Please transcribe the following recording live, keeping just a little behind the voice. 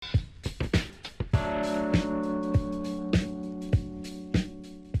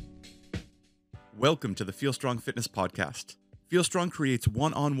Welcome to the Feel Strong Fitness Podcast. Feel Strong creates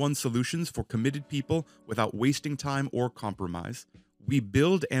one-on-one solutions for committed people without wasting time or compromise. We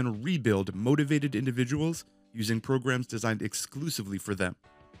build and rebuild motivated individuals using programs designed exclusively for them.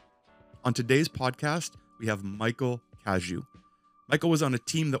 On today's podcast, we have Michael Cazayoux. Michael was on a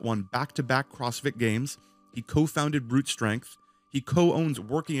team that won back-to-back CrossFit Games. He co-founded Brute Strength. He co-owns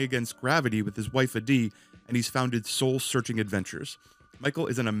Working Against Gravity with his wife Adi, and he's founded Soul Searching Adventures. Michael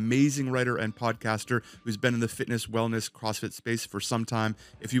is an amazing writer and podcaster who's been in the fitness, wellness, CrossFit space for some time.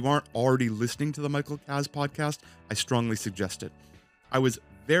 If you aren't already listening to the Michael Kaz podcast, I strongly suggest it. I was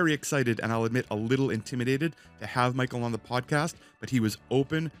very excited, and I'll admit a little intimidated to have Michael on the podcast, but he was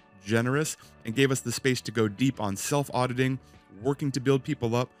open, generous, and gave us the space to go deep on self-auditing, working to build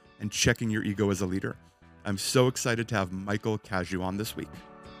people up, and checking your ego as a leader. I'm so excited to have Michael Cazayoux on this week.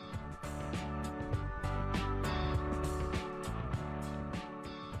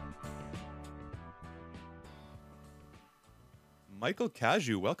 Michael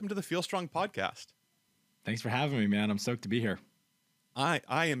Cazayoux, welcome to the Feel Strong podcast. Thanks for having me, man. I'm stoked to be here. I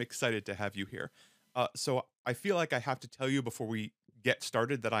am excited to have you here. So I feel like I have to tell you before we get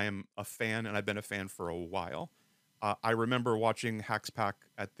started that I am a fan, and I've been a fan for a while. I remember watching Hackspack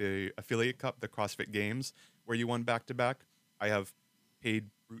at the Affiliate Cup, the CrossFit Games, where you won back-to-back. I have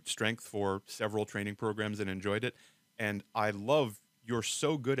paid Brute Strength for several training programs and enjoyed it. And I love you're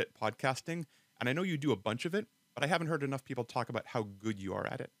so good at podcasting, and I know you do a bunch of it, but I haven't heard enough people talk about how good you are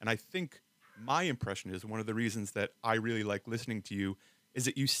at it. And I think my impression is one of the reasons that I really like listening to you is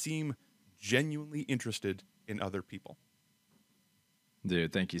that you seem genuinely interested in other people.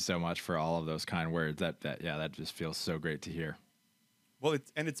 Dude, thank you so much for all of those kind words. That just feels so great to hear. Well,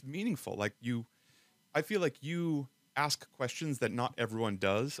 it's meaningful. I feel like you ask questions that not everyone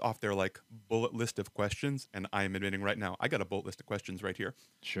does off their bullet list of questions. And I am admitting right now, I got a bullet list of questions right here.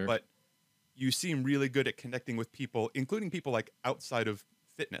 Sure. But you seem really good at connecting with people, including people outside of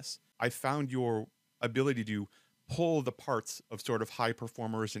fitness. I found your ability to pull the parts of sort of high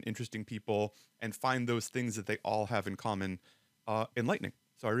performers and interesting people and find those things that they all have in common enlightening.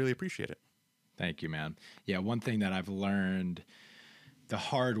 So I really appreciate it. Thank you, man. Yeah, one thing that I've learned the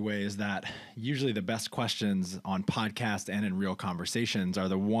hard way is that usually the best questions on podcasts and in real conversations are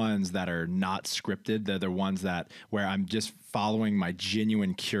the ones that are not scripted. They're the ones where I'm just following my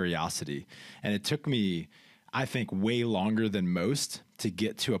genuine curiosity. And it took me, I think, way longer than most to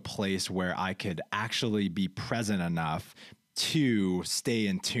get to a place where I could actually be present enough to stay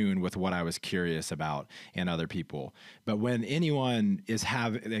in tune with what I was curious about in other people. But when anyone is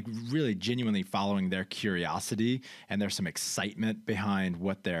really genuinely following their curiosity and there's some excitement behind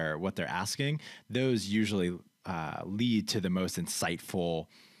what they're asking, those usually lead to the most insightful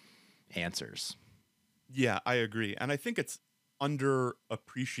answers. Yeah, I agree. And I think it's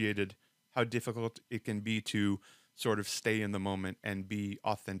underappreciated how difficult it can be to sort of stay in the moment and be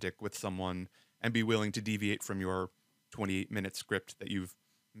authentic with someone and be willing to deviate from your 28-minute script that you've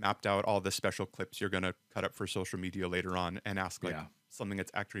mapped out all the special clips you're going to cut up for social media later on and ask something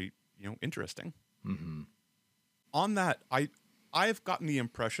that's actually, interesting. Mm-hmm. On that, I've gotten the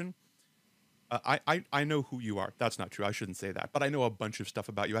impression, I know who you are. That's not true. I shouldn't say that, but I know a bunch of stuff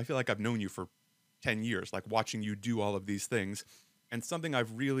about you. I feel like I've known you for 10 years, watching you do all of these things. And something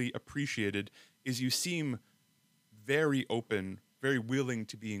I've really appreciated is you seem very open, very willing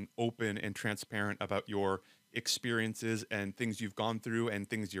to being open and transparent about your experiences and things you've gone through and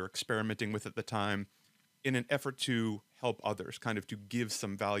things you're experimenting with at the time in an effort to help others, kind of to give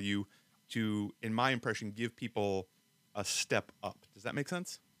some value to, in my impression, give people a step up. Does that make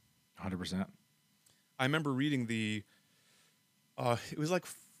sense? 100%. I remember reading it was 4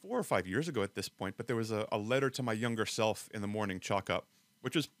 or 5 years ago at this point, but there was a letter to my younger self in the morning chalk up,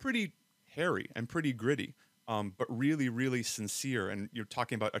 which was pretty hairy and pretty gritty, but really, really sincere. And you're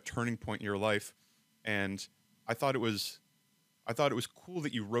talking about a turning point in your life. And I thought it was cool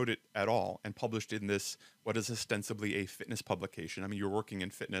that you wrote it at all and published it in this, what is ostensibly a fitness publication. I mean, you're working in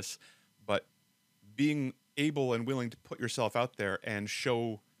fitness, but being able and willing to put yourself out there and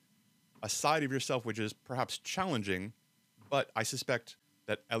show a side of yourself, which is perhaps challenging, but I suspect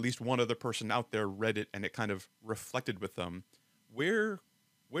that at least one other person out there read it and it kind of reflected with them. Where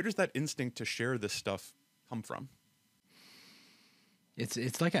does that instinct to share this stuff come from?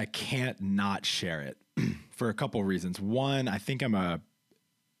 It's like I can't not share it for a couple of reasons. One, I think I'm a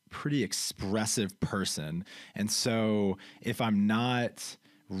pretty expressive person. And so if I'm not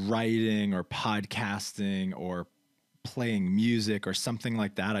writing or podcasting or playing music or something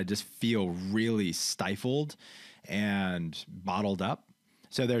like that, I just feel really stifled and bottled up.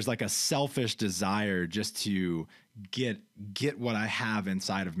 So there's a selfish desire just to get what I have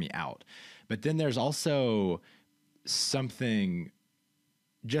inside of me out. But then there's also something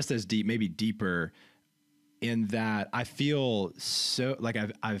just as deep, maybe deeper, in that I feel so like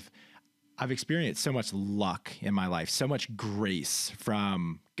I've experienced so much luck in my life, so much grace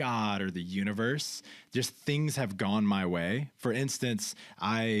from God or the universe. Just things have gone my way. For instance,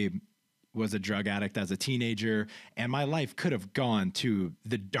 I was a drug addict as a teenager, and my life could have gone to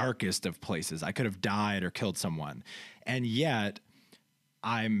the darkest of places. I could have died or killed someone. And yet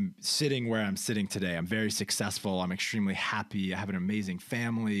I'm sitting where I'm sitting today. I'm very successful. I'm extremely happy. I have an amazing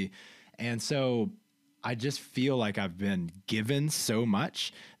family. And so I just feel like I've been given so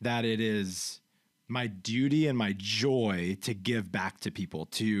much that it is my duty and my joy to give back to people,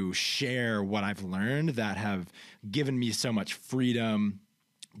 to share what I've learned that have given me so much freedom,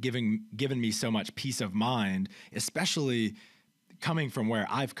 given me so much peace of mind, especially coming from where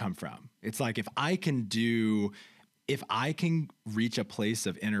I've come from. It's like if I can reach a place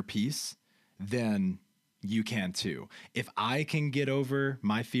of inner peace, then you can too. If I can get over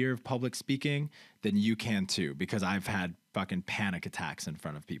my fear of public speaking, then you can too, because I've had fucking panic attacks in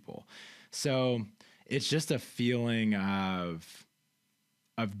front of people. So it's just a feeling of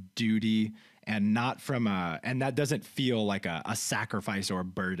duty, and not from and that doesn't feel like a sacrifice or a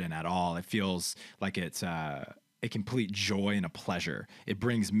burden at all. It feels like it's a complete joy and a pleasure. It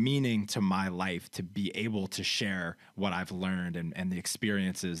brings meaning to my life to be able to share what I've learned and the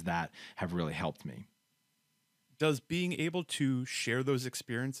experiences that have really helped me. Does being able to share those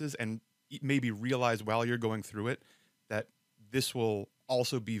experiences and maybe realize while you're going through it that this will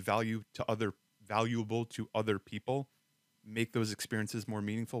also be valuable to other people make those experiences more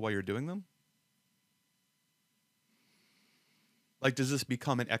meaningful while you're doing them? Like, does this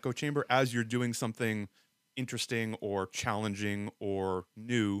become an echo chamber as you're doing something interesting or challenging or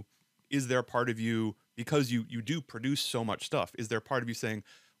new? Is there a part of you, because you do produce so much stuff, is there a part of you saying,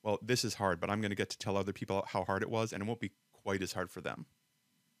 well, this is hard, but I'm going to get to tell other people how hard it was, and it won't be quite as hard for them?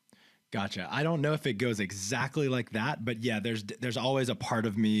 Gotcha. I don't know if it goes exactly like that, but yeah, there's always a part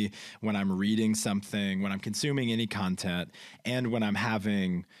of me when I'm reading something, when I'm consuming any content, and when I'm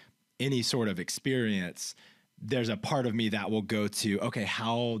having any sort of experience, there's a part of me that will go to, okay,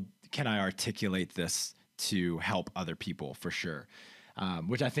 how can I articulate this to help other people, for sure.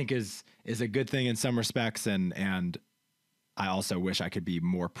 Which I think is a good thing in some respects, and I also wish I could be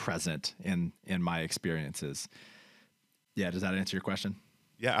more present in my experiences. Yeah, does that answer your question?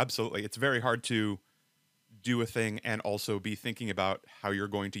 Yeah, absolutely. It's very hard to do a thing and also be thinking about how you're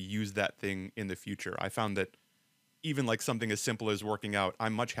going to use that thing in the future. I found that even like something as simple as working out,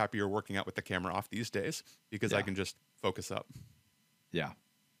 I'm much happier working out with the camera off these days because I can just focus up. Yeah.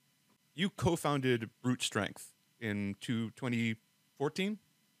 You co-founded Brute Strength in 2014?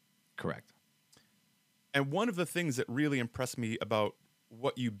 Correct. And one of the things that really impressed me about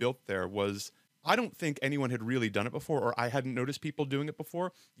what you built there was, I don't think anyone had really done it before, or I hadn't noticed people doing it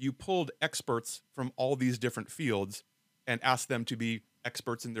before. You pulled experts from all these different fields and asked them to be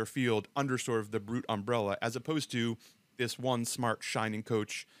experts in their field under sort of the Brute umbrella, as opposed to this one smart, shining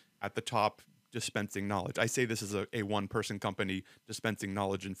coach at the top dispensing knowledge. I say this is a one-person company dispensing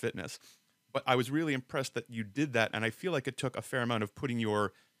knowledge in fitness. But I was really impressed that you did that, and I feel like it took a fair amount of putting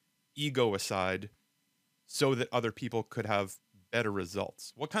your ego aside so that other people could have better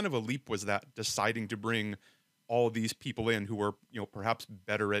results. What kind of a leap was that, deciding to bring all these people in who were, perhaps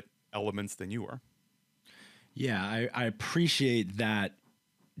better at elements than you were? Yeah, I appreciate that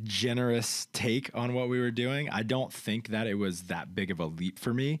generous take on what we were doing. I don't think that it was that big of a leap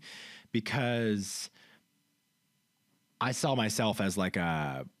for me, because I saw myself as like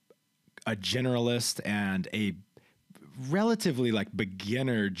a generalist, and a relatively like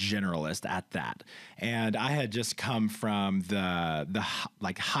beginner generalist at that. And I had just come from the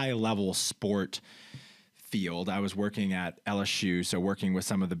like high level sport field. I was working at LSU, so working with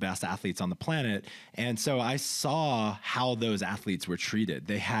some of the best athletes on the planet. And so I saw how those athletes were treated.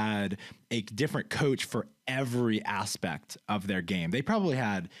 They had a different coach for every aspect of their game. They probably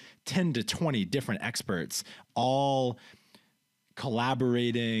had 10 to 20 different experts, all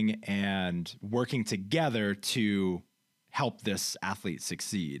collaborating and working together to help this athlete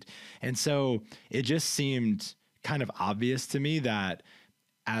succeed. And so it just seemed kind of obvious to me that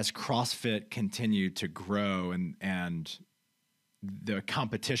as CrossFit continued to grow and the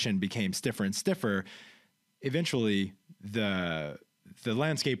competition became stiffer and stiffer, eventually the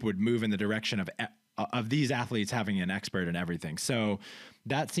landscape would move in the direction of these athletes having an expert in everything. So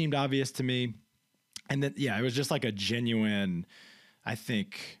that seemed obvious to me. And then, yeah, it was just like a genuine, I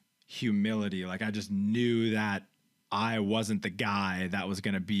think, humility. Like I just knew that I wasn't the guy that was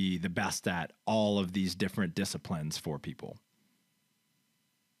going to be the best at all of these different disciplines for people.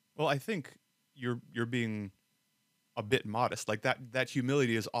 Well, I think you're being a bit modest. Like that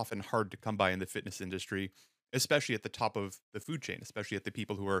humility is often hard to come by in the fitness industry, especially at the top of the food chain, especially at the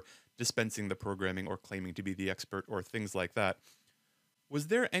people who are dispensing the programming or claiming to be the expert or things like that. Was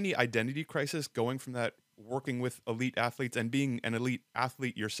there any identity crisis going from that working with elite athletes and being an elite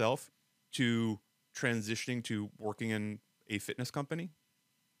athlete yourself to transitioning to working in a fitness company?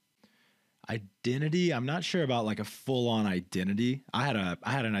 Identity, I'm not sure about like a full-on identity. I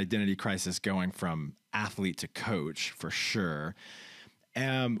had an identity crisis going from athlete to coach for sure.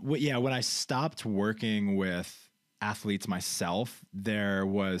 When I stopped working with athletes myself, there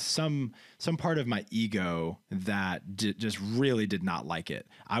was some part of my ego that just really did not like it.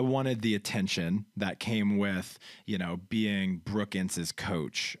 I wanted the attention that came with, being Brooke Ence's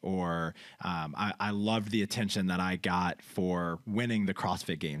coach, or I loved the attention that I got for winning the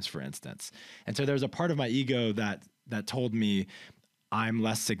CrossFit Games, for instance. And so there was a part of my ego that told me I'm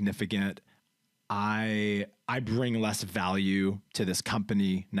less significant. I bring less value to this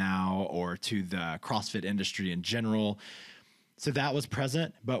company now, or to the CrossFit industry in general. So that was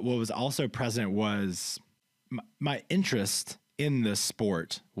present. But what was also present was my interest in the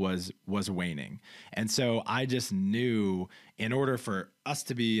sport was waning. And so I just knew, in order for us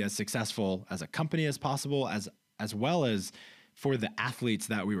to be as successful as a company as possible, as well as for the athletes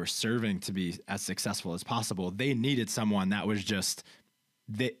that we were serving to be as successful as possible, they needed someone that was just,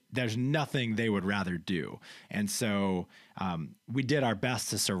 there's nothing they would rather do. And so we did our best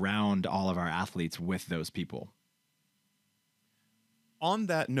to surround all of our athletes with those people. On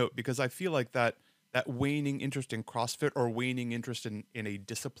that note, because I feel like that waning interest in CrossFit, or waning interest in a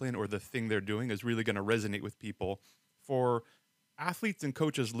discipline or the thing they're doing, is really going to resonate with people. For athletes and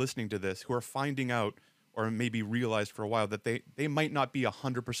coaches listening to this who are finding out, or maybe realized for a while, that they might not be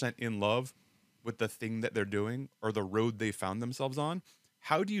 100% in love with the thing that they're doing or the road they found themselves on,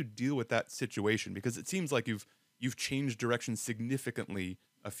 how do you deal with that situation? Because it seems like you've changed direction significantly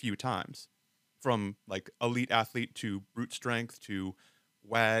a few times, from like elite athlete to brute strength to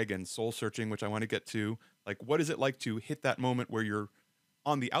WAG and soul searching, which I want to get to. Like, what is it like to hit that moment where you're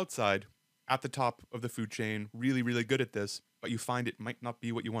on the outside at the top of the food chain, really, really good at this, but you find it might not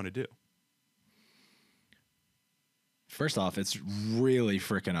be what you want to do? First off, it's really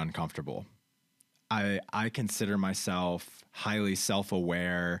freaking uncomfortable. I consider myself highly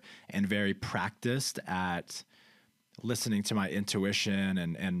self-aware and very practiced at listening to my intuition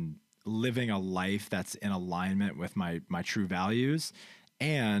and living a life that's in alignment with my true values.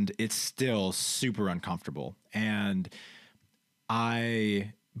 And it's still super uncomfortable. And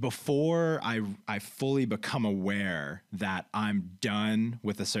before I fully become aware that I'm done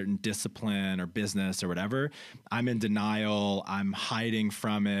with a certain discipline or business or whatever, I'm in denial. I'm hiding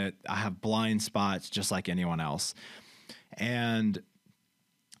from it. I have blind spots just like anyone else. And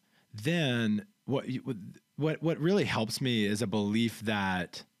then what really helps me is a belief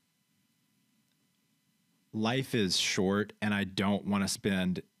that life is short, and I don't want to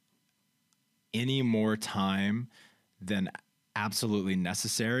spend any more time than absolutely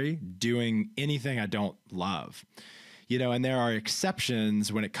necessary doing anything I don't love. And there are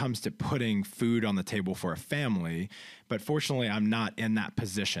exceptions when it comes to putting food on the table for a family, but fortunately I'm not in that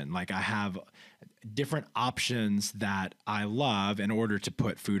position. Like, I have different options that I love in order to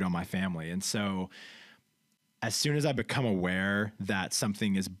put food on my family. And so as soon as I become aware that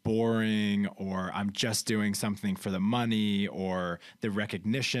something is boring, or I'm just doing something for the money or the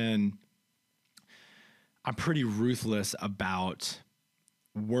recognition, I'm pretty ruthless about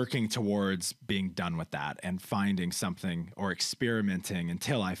working towards being done with that and finding something, or experimenting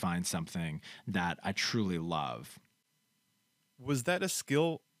until I find something that I truly love. Was that a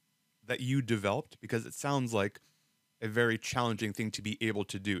skill that you developed? Because it sounds like a very challenging thing to be able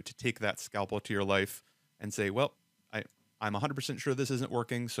to do, to take that scalpel to your life and say, well, I'm 100% sure this isn't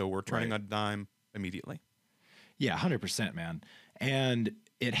working, so we're turning a dime immediately. Yeah, 100%, man. And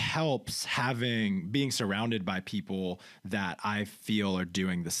it helps being surrounded by people that I feel are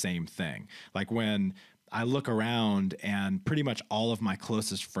doing the same thing. Like, when I look around and pretty much all of my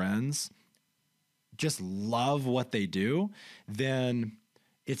closest friends just love what they do, then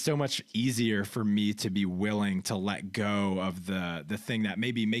it's so much easier for me to be willing to let go of the thing that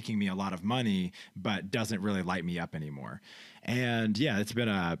may be making me a lot of money, but doesn't really light me up anymore. And yeah, it's been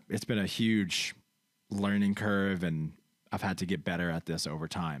a huge learning curve, and I've had to get better at this over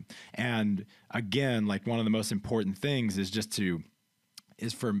time. And again, like, one of the most important things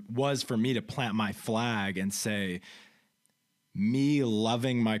was for me to plant my flag and say, me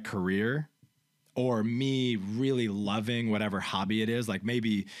loving my career, or me really loving whatever hobby it is. Like,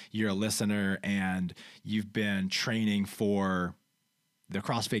 maybe you're a listener and you've been training for the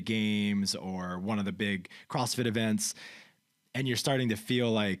CrossFit Games or one of the big CrossFit events, and you're starting to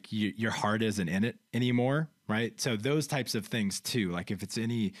feel like your heart isn't in it anymore, right? So those types of things too, like if it's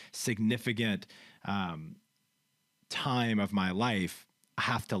any significant time of my life, I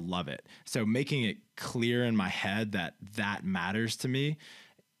have to love it. So making it clear in my head that that matters to me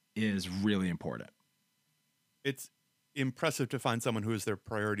is really important. It's impressive to find someone who has their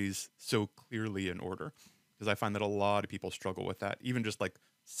priorities so clearly in order, because I find that a lot of people struggle with that, even just like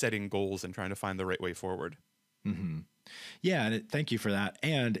setting goals and trying to find the right way forward. Mm-hmm. Yeah. And thank you for that.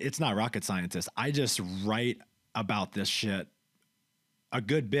 And it's not rocket scientist. I just write about this shit a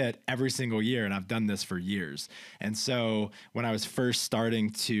good bit every single year, and I've done this for years. And so when I was first starting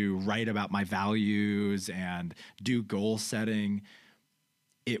to write about my values and do goal setting,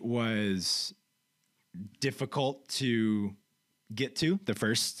 it was difficult to get to the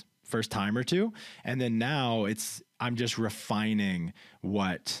first time or two. And then now I'm just refining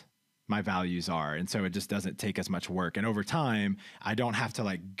what my values are. And so it just doesn't take as much work. And over time, I don't have to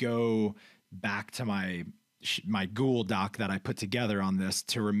like go back to my Google doc that I put together on this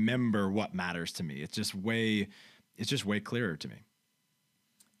to remember what matters to me. It's just way clearer to me.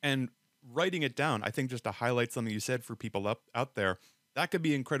 And writing it down, I think, just to highlight something you said for people out there, that could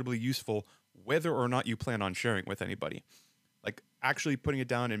be incredibly useful whether or not you plan on sharing with anybody. Like actually putting it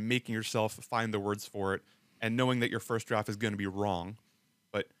down and making yourself find the words for it, and knowing that your first draft is going to be wrong,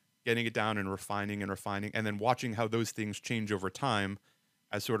 but getting it down and refining, and then watching how those things change over time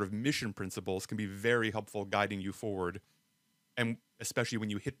as sort of mission principles can be very helpful guiding you forward. And especially when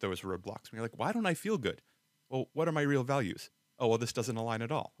you hit those roadblocks, when you're like, why don't I feel good? Well, what are my real values? Oh, well, this doesn't align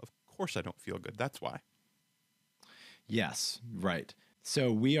at all. Of course I don't feel good. That's why. Yes, right.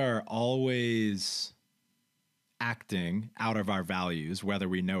 So we are always acting out of our values, whether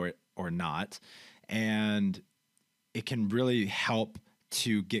we know it or not. And it can really help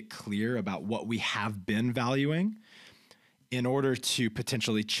to get clear about what we have been valuing in order to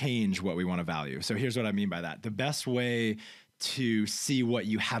potentially change what we want to value. So here's what I mean by that. The best way to see what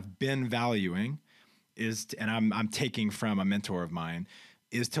you have been valuing is, and I'm taking from a mentor of mine,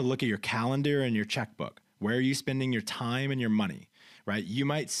 is to look at your calendar and your checkbook. Where are you spending your time and your money, right? You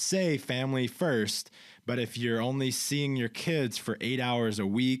might say family first, but if you're only seeing your kids for 8 hours a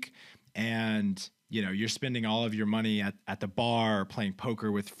week and you're spending all of your money at the bar or playing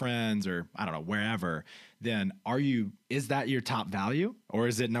poker with friends or I don't know, wherever, then is that your top value or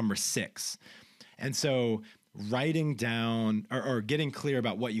is it number 6? And so writing down or getting clear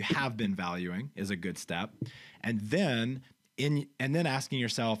about what you have been valuing is a good step. And then asking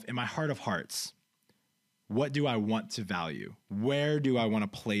yourself, in my heart of hearts, what do I want to value? Where do I want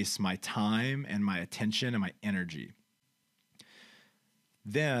to place my time and my attention and my energy?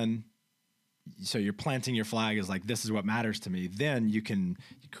 Then, so you're planting your flag as like, this is what matters to me. Then you can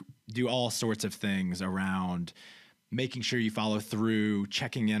do all sorts of things around making sure you follow through,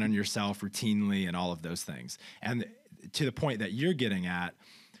 checking in on yourself routinely, and all of those things. And to the point that you're getting at,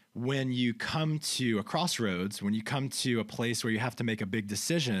 when you come to a crossroads, when you come to a place where you have to make a big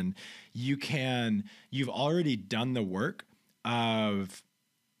decision, you've already done the work of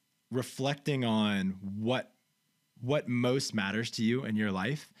reflecting on what most matters to you in your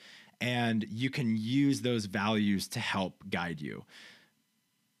life. And you can use those values to help guide you.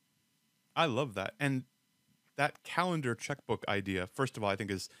 I love that. And that calendar checkbook idea, first of all, I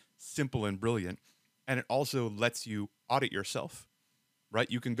think is simple and brilliant. And it also lets you audit yourself, right?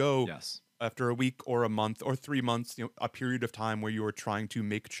 You can go after a week or a month or 3 months, a period of time where you are trying to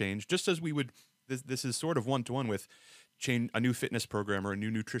make change, just as we would, this is sort of one-to-one with change, a new fitness program or a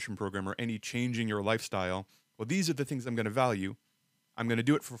new nutrition program or any changing your lifestyle. Well, these are the things I'm going to value. I'm going to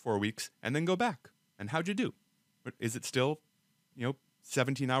do it for 4 weeks and then go back. And how'd you do? Is it still,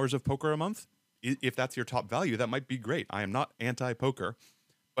 17 hours of poker a month? If that's your top value, that might be great. I am not anti-poker.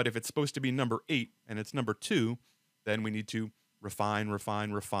 But if it's supposed to be number 8 and it's number 2, then we need to refine,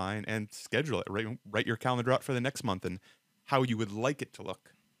 and schedule it. Write your calendar out for the next month and how you would like it to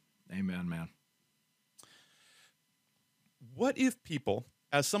look. Amen, man. What if people,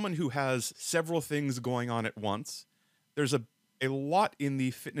 as someone who has several things going on at once, there's a lot in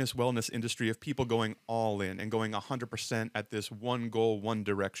the fitness wellness industry of people going all in and going 100% at this one goal, one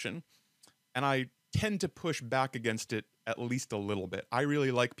direction. And I tend to push back against it at least a little bit. I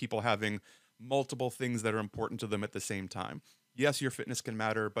really like people having multiple things that are important to them at the same time. Yes, your fitness can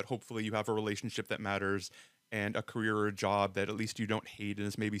matter, but hopefully you have a relationship that matters and a career or a job that at least you don't hate and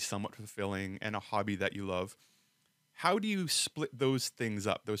is maybe somewhat fulfilling, and a hobby that you love. How do you split those things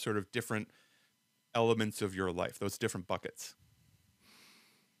up, those sort of different elements of your life, those different buckets?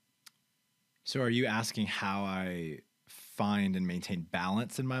 So are you asking how I find and maintain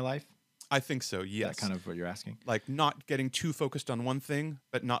balance in my life? I think so, yes. Is that kind of what you're asking? Like not getting too focused on one thing,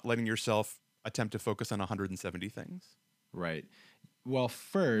 but not letting yourself attempt to focus on 170 things. Right. Well,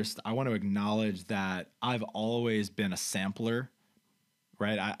 first, I want to acknowledge that I've always been a sampler,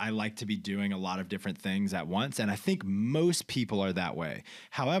 right? I like to be doing a lot of different things at once, and I think most people are that way.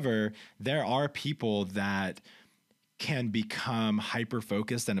 However, there are people that can become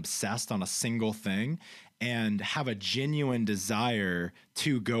hyper-focused and obsessed on a single thing and have a genuine desire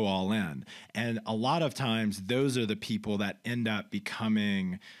to go all in. And a lot of times, those are the people that end up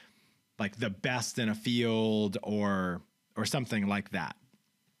becoming like the best in a field or something like that.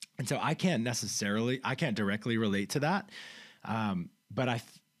 And so I can't directly relate to that. But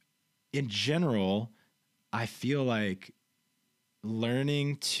in general, I feel like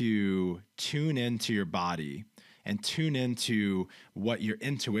learning to tune into your body and tune into what your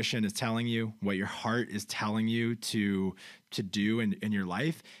intuition is telling you, what your heart is telling you to do in your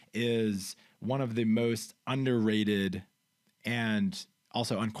life is one of the most underrated and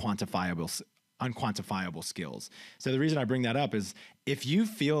also unquantifiable skills. So the reason I bring that up is if you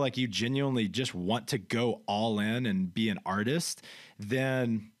feel like you genuinely just want to go all in and be an artist,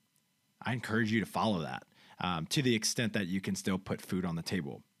 then I encourage you to follow that to the extent that you can still put food on the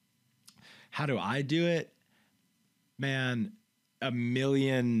table. How do I do it? Man, a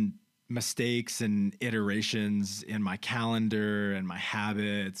million mistakes and iterations in my calendar and my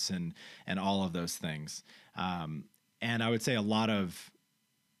habits and all of those things. And I would say a lot of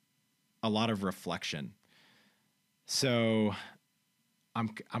reflection. So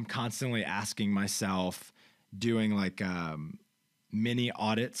I'm constantly asking myself, doing like mini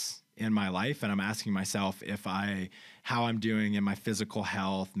audits in my life, and I'm asking myself how I'm doing in my physical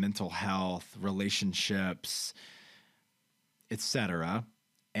health, mental health, relationships, etc.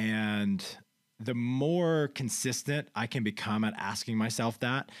 And the more consistent I can become at asking myself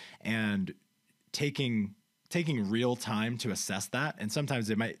that and taking real time to assess that, and sometimes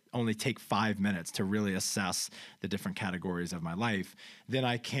it might only take 5 minutes to really assess the different categories of my life, then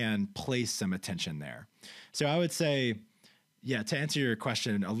I can place some attention there. So I would say, yeah, to answer your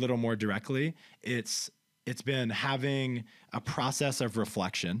question a little more directly, it's been having a process of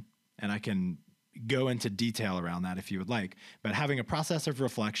reflection, and I can go into detail around that if you would like, but having a process of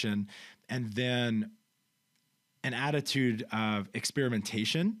reflection and then an attitude of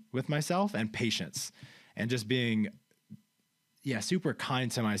experimentation with myself and patience. And just being, super kind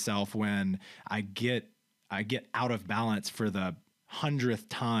to myself when I get out of balance for the 100th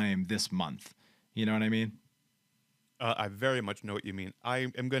time this month. You know what I mean? I very much know what you mean. I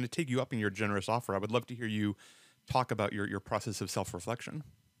am going to take you up in your generous offer. I would love to hear you talk about your process of self-reflection.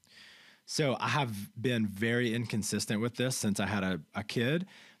 So I have been very inconsistent with this since I had a kid.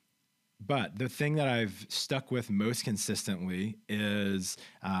 But the thing that I've stuck with most consistently is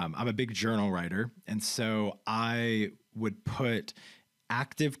I'm a big journal writer. And so I would put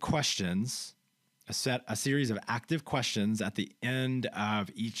active questions, a series of active questions at the end of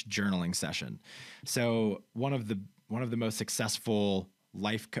each journaling session. So one of the most successful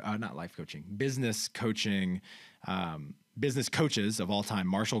business coaches of all time,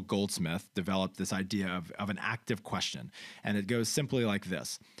 Marshall Goldsmith, developed this idea of an active question. And it goes simply like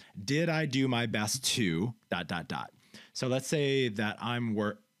this: did I do my best to ... So let's say that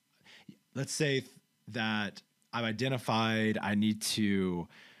I've identified I need to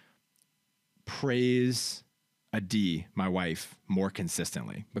praise Adi, my wife, more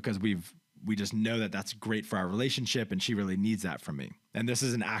consistently, because we just know that that's great for our relationship and she really needs that from me. And this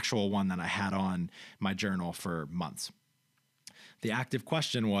is an actual one that I had on my journal for months. The active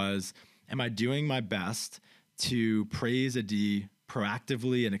question was, am I doing my best to praise Adi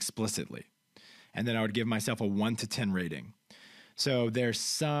proactively and explicitly? And then I would give myself a 1 to 10 rating. So there's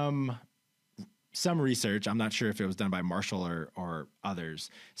some research, I'm not sure if it was done by Marshall or others,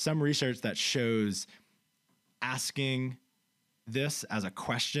 some research that shows asking this as a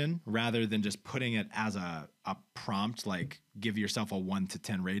question rather than just putting it as a prompt, like give yourself a 1 to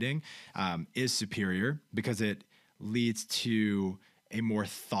 10 rating, is superior because it leads to a more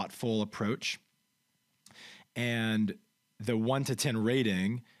thoughtful approach. And the 1 to 10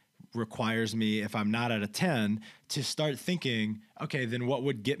 rating requires me, if I'm not at a 10, to start thinking, okay, then what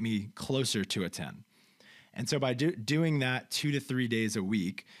would get me closer to a 10? And so by doing that 2 to 3 days a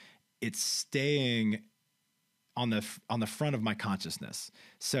week, it's staying on the front of my consciousness.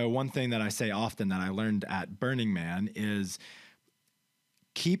 So one thing that I say often that I learned at Burning Man is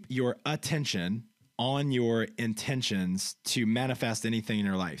keep your attention on your intentions to manifest anything in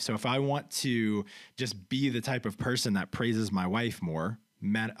your life. So if I want to just be the type of person that praises my wife more,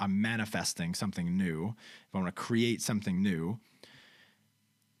 I'm manifesting something new, if I want to create something new,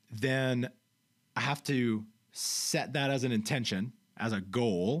 then I have to set that as an intention, as a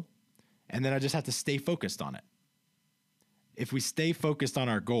goal, and then I just have to stay focused on it. If we stay focused on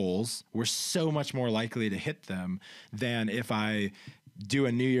our goals, we're so much more likely to hit them than if I do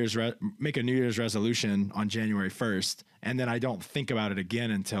make a New Year's resolution on January 1st, and then I don't think about it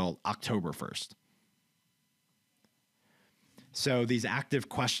again until October 1st. So these active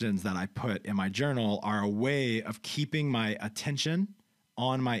questions that I put in my journal are a way of keeping my attention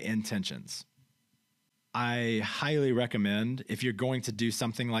on my intentions. I highly recommend, if you're going to do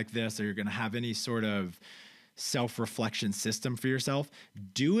something like this, or you're going to have any sort of self-reflection system for yourself,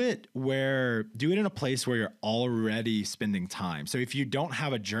 do it in a place where you're already spending time. So if you don't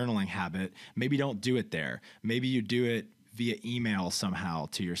have a journaling habit, maybe don't do it there. Maybe you do it via email somehow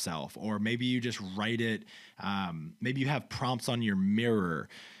to yourself, or maybe you just write it. Maybe you have prompts on your mirror.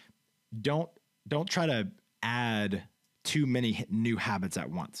 Don't try to add too many new habits at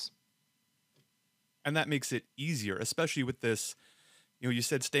once. And that makes it easier, especially with this, you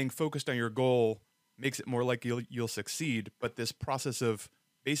said staying focused on your goal makes it more likely you'll succeed, but this process of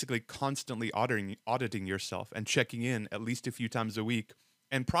basically constantly auditing yourself and checking in at least a few times a week,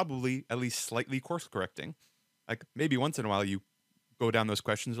 and probably at least slightly course correcting. Like maybe once in a while you go down those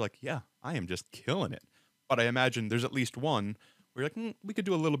questions like, yeah, I am just killing it. But I imagine there's at least one where you're like, we could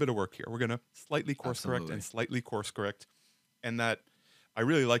do a little bit of work here. We're going to slightly course correct and slightly course correct. And that, I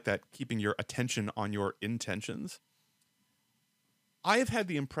really like that, keeping your attention on your intentions. I have had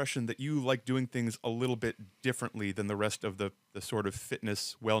the impression that you like doing things a little bit differently than the rest of the sort of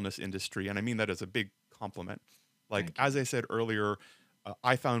fitness wellness industry. And I mean that as a big compliment. Like, as I said earlier,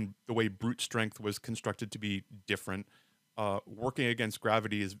 I found the way Brute Strength was constructed to be different. Working Against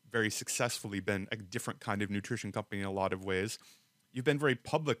Gravity has very successfully been a different kind of nutrition company in a lot of ways. You've been very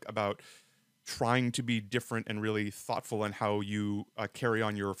public about trying to be different and really thoughtful in how you carry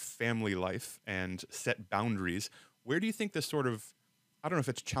on your family life and set boundaries. Where do you think this sort of, I don't know if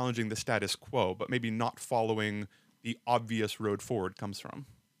it's challenging the status quo, but maybe not following the obvious road forward comes from?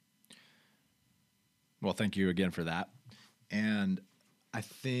 Well, thank you again for that. And I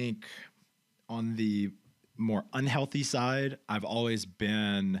think on the more unhealthy side, I've always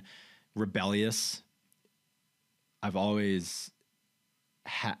been rebellious. I've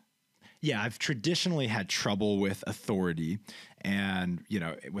traditionally had trouble with authority and,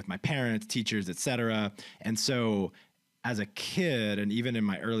 with my parents, teachers, etc. And so as a kid, and even in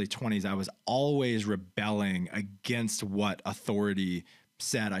my early 20s, I was always rebelling against what authority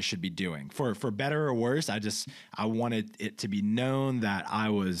said I should be doing. For better or worse, I wanted it to be known that I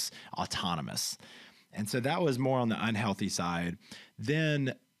was autonomous. And so that was more on the unhealthy side.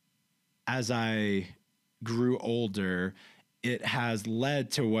 Then as I grew older, it has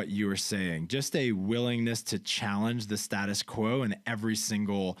led to what you were saying, just a willingness to challenge the status quo in every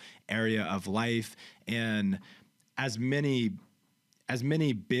single area of life, and as many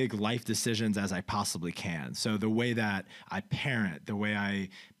big life decisions as I possibly can. So the way that I parent, the way I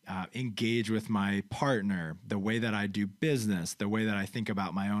engage with my partner, the way that I do business, the way that I think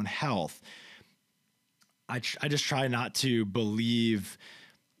about my own health, I just try not to believe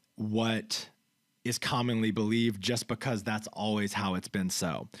what is commonly believed just because that's always how it's been.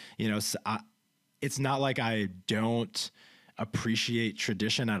 So, it's not like I don't appreciate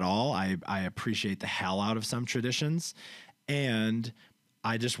tradition at all. I appreciate the hell out of some traditions, and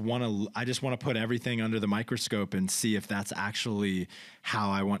I just want to put everything under the microscope and see if that's actually how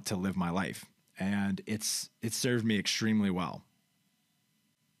I want to live my life. And it's served me extremely well.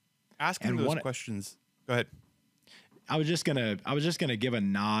 Asking those questions. Go ahead. I was just gonna give a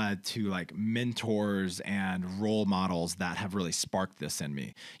nod to like mentors and role models that have really sparked this in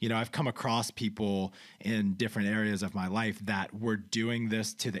me. I've come across people in different areas of my life that were doing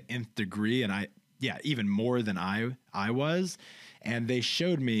this to the nth degree, and even more than I was, and they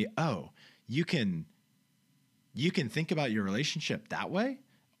showed me, oh, you can think about your relationship that way,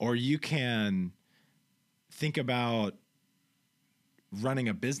 or you can think about running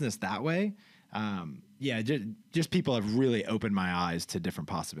a business that way. Just people have really opened my eyes to different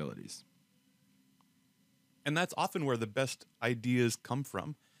possibilities. And that's often where the best ideas come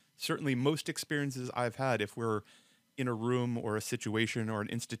from. Certainly most experiences I've had, if we're in a room or a situation or an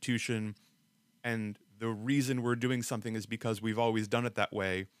institution, and the reason we're doing something is because we've always done it that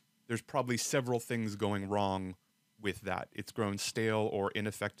way, there's probably several things going wrong with that. It's grown stale or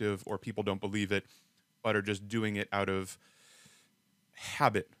ineffective, or people don't believe it, but are just doing it out of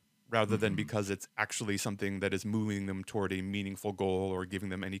habit rather than because it's actually something that is moving them toward a meaningful goal or giving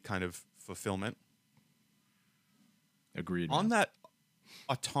them any kind of fulfillment. Agreed. On that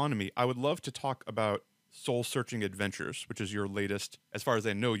autonomy, I would love to talk about Soul Searching Adventures, which is your latest, as far as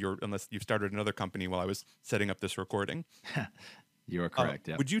I know, unless you've started another company while I was setting up this recording. You are correct.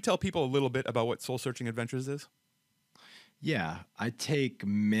 Yeah. Would you tell people a little bit about what Soul Searching Adventures is? Yeah. I take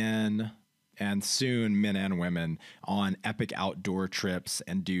men and soon men and women on epic outdoor trips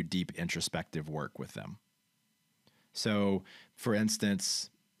and do deep introspective work with them. So, for instance,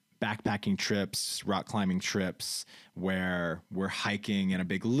 backpacking trips, rock climbing trips, where we're hiking in a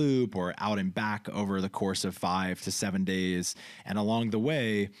big loop or out and back over the course of 5 to 7 days. And along the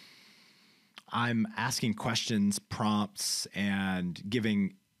way, I'm asking questions, prompts, and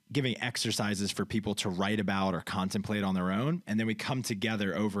giving exercises for people to write about or contemplate on their own. And then we come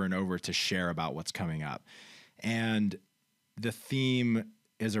together over and over to share about what's coming up. And the theme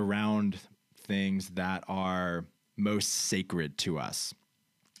is around things that are most sacred to us.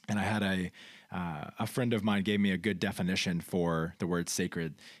 And I had a friend of mine gave me a good definition for the word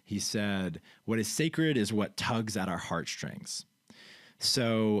sacred. He said, what is sacred is what tugs at our heartstrings.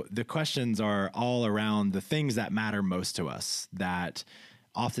 So the questions are all around the things that matter most to us, that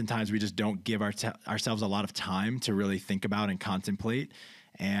oftentimes we just don't give ourselves a lot of time to really think about and contemplate.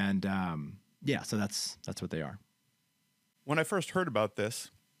 And so that's what they are. When I first heard about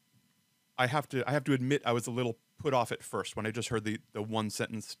this, I have to admit I was a little put off at first when I just heard the one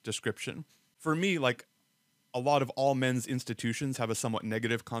sentence description. For me, like, a lot of all men's institutions have a somewhat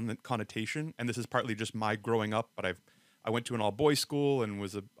negative connotation, and this is partly just my growing up, but I went to an all-boys school and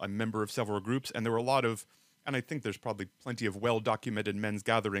was a member of several groups, and there were a lot of, and I think there's probably plenty of well-documented men's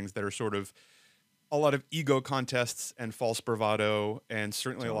gatherings that are sort of a lot of ego contests and false bravado, and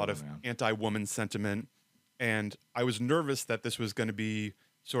certainly a lot of anti-woman sentiment. And I was nervous that this was going to be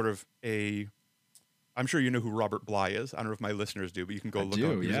sort of I'm sure you know who Robert Bly is. I don't know if my listeners do, but you can go look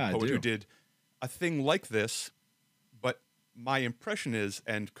up. He's a poet who did a thing like this. But my impression is,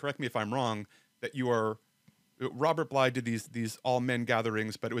 and correct me if I'm wrong, that Robert Bly did these all men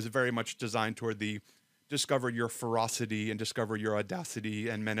gatherings, but it was very much designed toward the discover your ferocity and discover your audacity,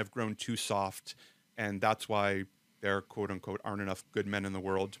 and men have grown too soft, and that's why there, quote unquote, aren't enough good men in the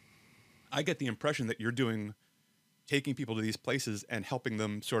world. I get the impression that you're taking people to these places and helping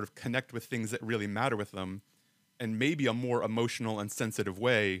them sort of connect with things that really matter with them, and maybe a more emotional and sensitive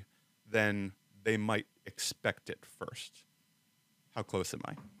way than they might expect at first. How close am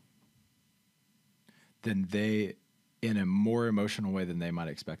I? In a more emotional way than they might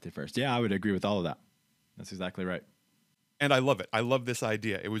expect at first. Yeah, I would agree with all of that. That's exactly right. And I love it. I love this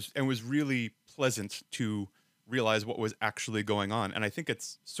idea. It was really pleasant to realize what was actually going on. And I think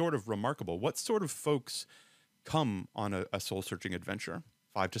it's sort of remarkable. What sort of folks come on a soul-searching adventure,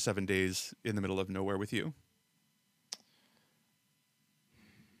 5 to 7 days in the middle of nowhere with you?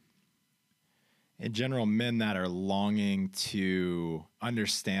 In general, men that are longing to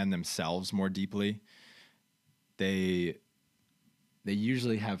understand themselves more deeply. They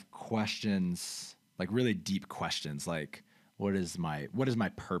usually have questions, like really deep questions, like what is my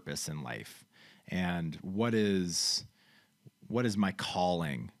purpose in life, and what is my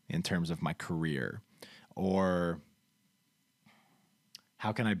calling in terms of my career, or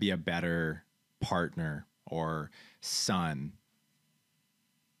how can I be a better partner or son?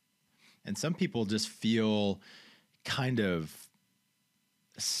 And some people just feel kind of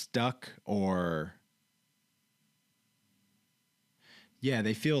stuck, or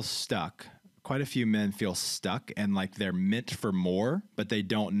they feel stuck. Quite a few men feel stuck and like they're meant for more, but they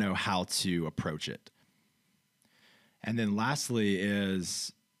don't know how to approach it. And then lastly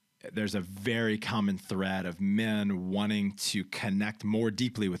there's a very common thread of men wanting to connect more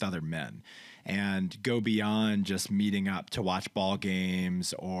deeply with other men and go beyond just meeting up to watch ball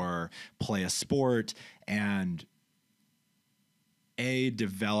games or play a sport, and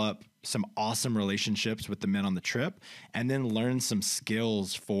develop some awesome relationships with the men on the trip, and then learn some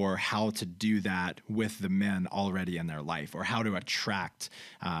skills for how to do that with the men already in their life, or how to attract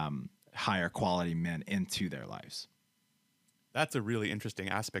higher quality men into their lives. That's a really interesting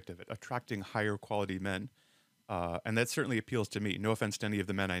aspect of it, attracting higher quality men. And that certainly appeals to me. No offense to any of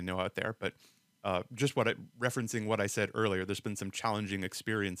the men I know out there, but just referencing what I said earlier, there's been some challenging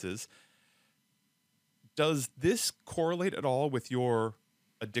experiences. Does this correlate at all with your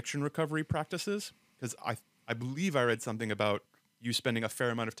addiction recovery practices? Because I believe I read something about you spending a fair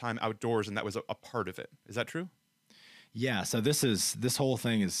amount of time outdoors, and that was a part of it. Is that true? Yeah, so this whole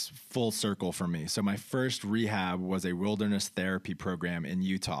thing is full circle for me. So my first rehab was a wilderness therapy program in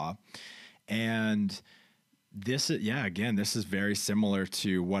Utah. And this is very similar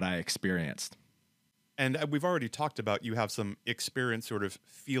to what I experienced. And we've already talked about you have some experience sort of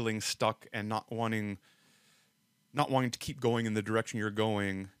feeling stuck and not wanting not wanting to keep going in the direction you're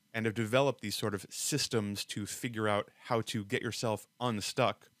going and have developed these sort of systems to figure out how to get yourself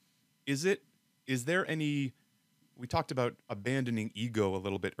unstuck, is there any, we talked about abandoning ego a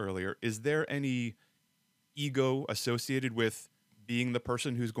little bit earlier. Is there any ego associated with being the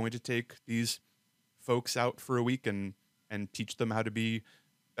person who's going to take these folks out for a week and teach them how to be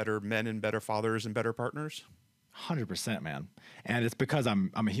better men and better fathers and better partners? 100%, man. And it's because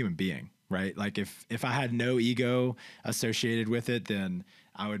I'm a human being, right? Like if I had no ego associated with it, then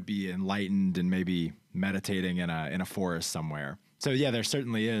I would be enlightened and maybe meditating in a forest somewhere. So yeah, there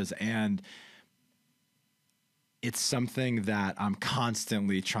certainly is. And it's something that I'm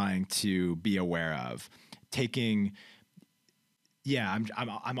constantly trying to be aware of.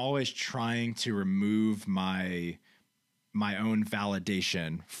 I'm always trying to remove my own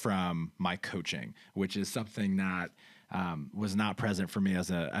validation from my coaching, which is something that was not present for me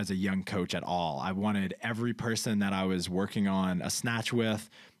as a young coach at all. I wanted every person that I was working on a snatch with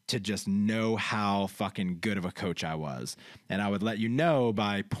to just know how fucking good of a coach I was. And I would let you know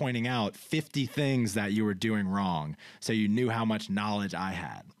by pointing out 50 things that you were doing wrong, so you knew how much knowledge I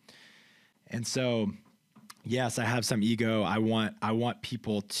had. And so, yes, I have some ego. I want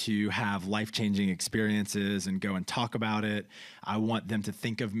people to have life-changing experiences and go and talk about it. I want them to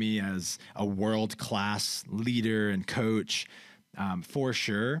think of me as a world-class leader and coach, for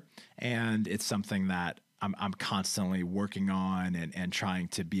sure. And it's something that I'm constantly working on and trying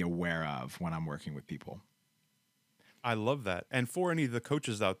to be aware of when I'm working with people. I love that. And for any of the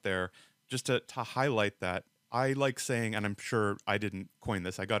coaches out there, just to highlight that, I like saying, and I'm sure I didn't coin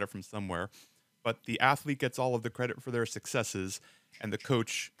this, I got it from somewhere, but the athlete gets all of the credit for their successes, and the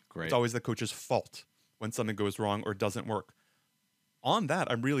coach, it's always the coach's fault when something goes wrong or doesn't work. On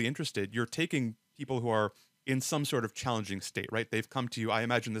that, I'm really interested. You're taking people who are in some sort of challenging state, right? They've come to you. I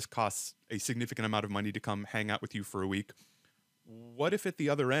imagine this costs a significant amount of money to come hang out with you for a week. What if at the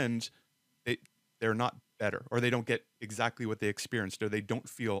other end, they're not better, or they don't get exactly what they experienced, or they don't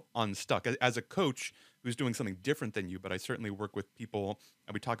feel unstuck? As a coach who's doing something different than you, but I certainly work with people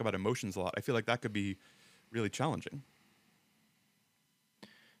and we talk about emotions a lot, I feel like that could be really challenging.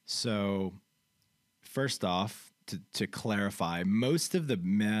 So first off, to clarify, most of the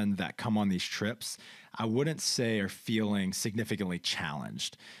men that come on these trips, I wouldn't say are feeling significantly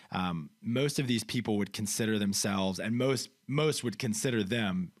challenged. Most of these people would consider themselves, and most would consider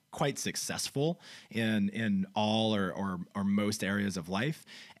them quite successful in all or most areas of life,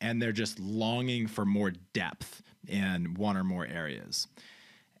 and they're just longing for more depth in one or more areas.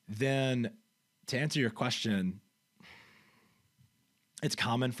 Then, to answer your question, it's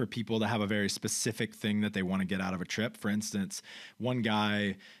common for people to have a very specific thing that they want to get out of a trip. For instance, one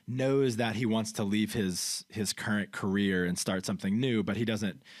guy knows that he wants to leave his current career and start something new, but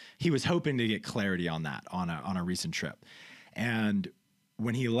he was hoping to get clarity on that on a recent trip. And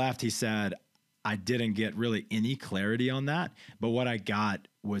when he left, he said, I didn't get really any clarity on that, but what I got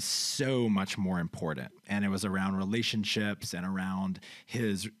was so much more important. And it was around relationships and around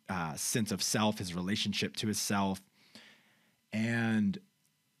his sense of self, his relationship to his self. And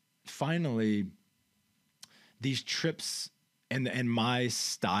finally, these trips and my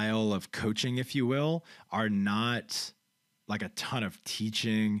style of coaching, if you will, are not like a ton of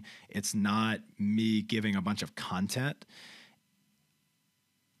teaching. It's not me giving a bunch of content.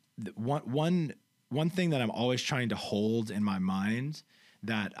 One thing that I'm always trying to hold in my mind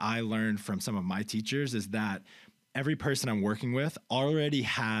that I learned from some of my teachers is that every person I'm working with already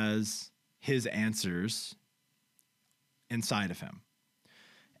has his answers inside of him.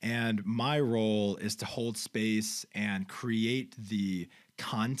 And my role is to hold space and create the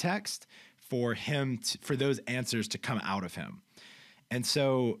context for him for those answers to come out of him. And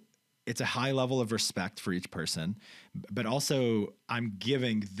so it's a high level of respect for each person, but also I'm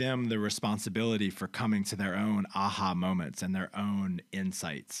giving them the responsibility for coming to their own aha moments and their own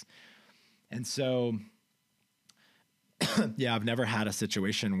insights. And so, yeah, I've never had a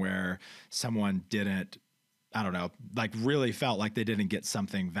situation where someone didn't, I don't know, like really felt like they didn't get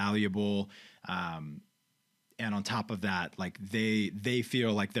something valuable. And on top of that, like they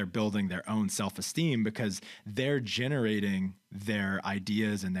feel like they're building their own self-esteem because they're generating their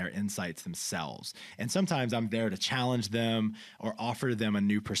ideas and their insights themselves. And sometimes I'm there to challenge them or offer them a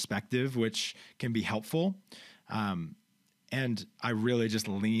new perspective, which can be helpful. And I really just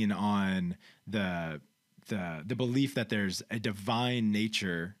lean on the belief that there's a divine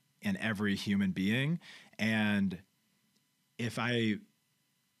nature in every human being. And if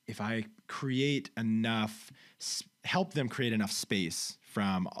I create enough, help them create enough space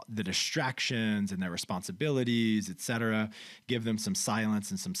from the distractions and their responsibilities, et cetera, give them some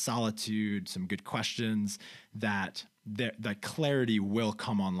silence and some solitude, some good questions, that clarity will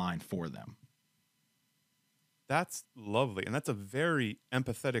come online for them. That's lovely. And that's a very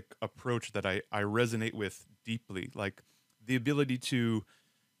empathetic approach that I resonate with deeply. Like the ability to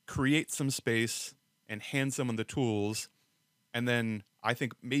create some space and hand someone the tools. And then I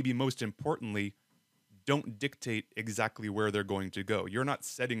think maybe most importantly, don't dictate exactly where they're going to go. You're not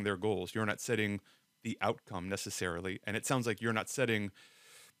setting their goals. You're not setting the outcome necessarily. And it sounds like you're not saying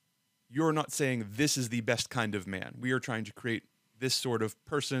this is the best kind of man. We are trying to create this sort of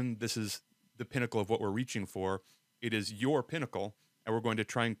person. This is the pinnacle of what we're reaching for. It is your pinnacle. And we're going to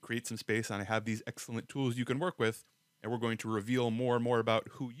try and create some space. And I have these excellent tools you can work with. And we're going to reveal more and more about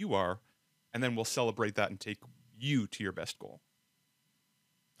who you are. And then we'll celebrate that and take you to your best goal.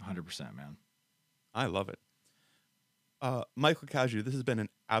 100%, man. I love it. Michael Cazayoux, this has been an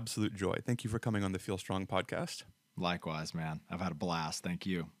absolute joy. Thank you for coming on the Feel Strong podcast. Likewise, man. I've had a blast. Thank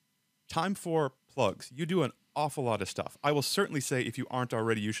you. Time for plugs. You do an awful lot of stuff. I will certainly say, if you aren't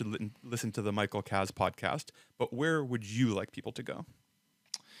already, you should listen to the Michael Kaz podcast. But where would you like people to go?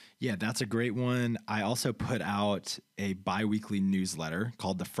 Yeah, that's a great one. I also put out a bi-weekly newsletter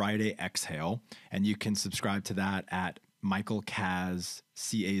called the Friday Exhale, and you can subscribe to that at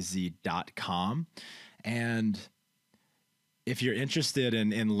michaelkaz.com. And if you're interested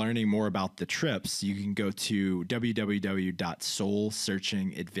in learning more about the trips, you can go to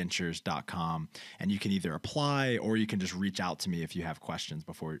www.soulsearchingadventures.com, and you can either apply or you can just reach out to me if you have questions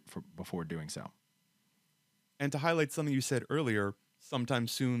before doing so. And to highlight something you said earlier, sometime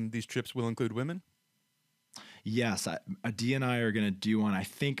soon these trips will include women? Yes, Adi and I are going to do one, I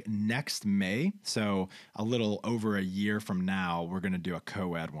think, next May. So a little over a year from now, we're going to do a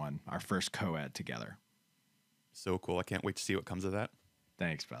co-ed one, our first co-ed together. So cool. I can't wait to see what comes of that.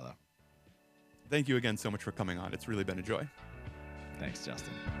 Thanks, brother. Thank you again so much for coming on. It's really been a joy. Thanks,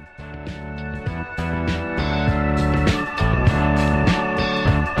 Justin.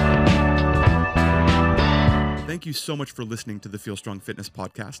 Thank you so much for listening to the Feel Strong Fitness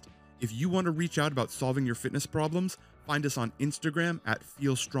podcast. If you want to reach out about solving your fitness problems, find us on Instagram at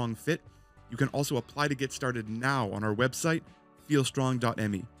FeelStrongFit. You can also apply to get started now on our website,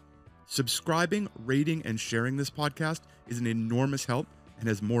 feelstrong.me. Subscribing, rating, and sharing this podcast is an enormous help and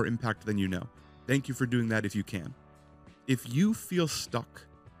has more impact than you know. Thank you for doing that if you can. If you feel stuck,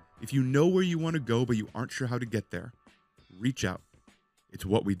 if you know where you want to go but you aren't sure how to get there, reach out. It's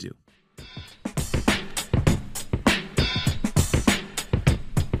what we do.